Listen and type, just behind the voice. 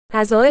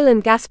As oil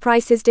and gas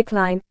prices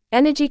decline,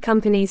 energy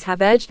companies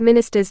have urged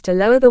ministers to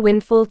lower the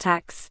windfall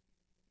tax.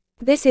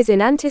 This is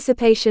in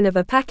anticipation of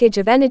a package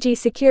of energy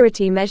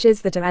security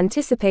measures that are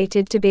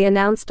anticipated to be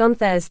announced on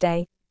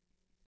Thursday.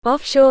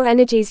 Offshore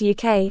Energies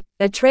UK,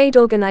 a trade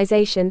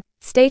organisation,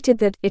 stated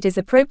that it is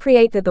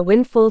appropriate that the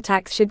windfall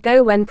tax should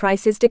go when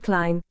prices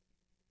decline.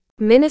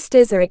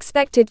 Ministers are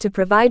expected to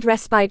provide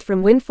respite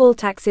from windfall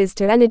taxes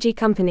to energy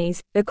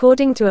companies,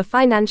 according to a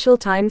Financial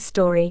Times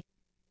story.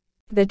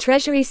 The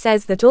Treasury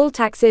says that all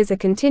taxes are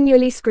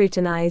continually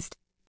scrutinized.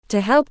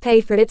 To help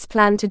pay for its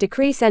plan to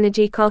decrease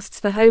energy costs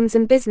for homes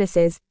and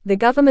businesses, the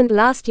government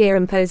last year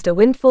imposed a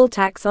windfall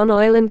tax on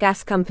oil and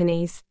gas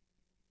companies.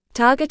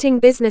 Targeting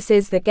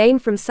businesses that gain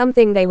from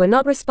something they were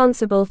not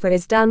responsible for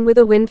is done with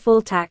a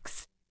windfall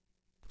tax.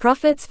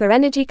 Profits for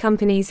energy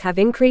companies have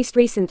increased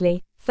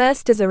recently,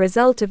 first as a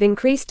result of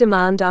increased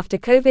demand after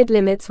COVID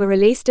limits were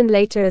released and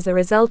later as a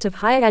result of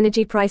higher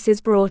energy prices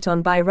brought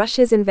on by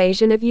Russia's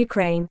invasion of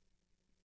Ukraine.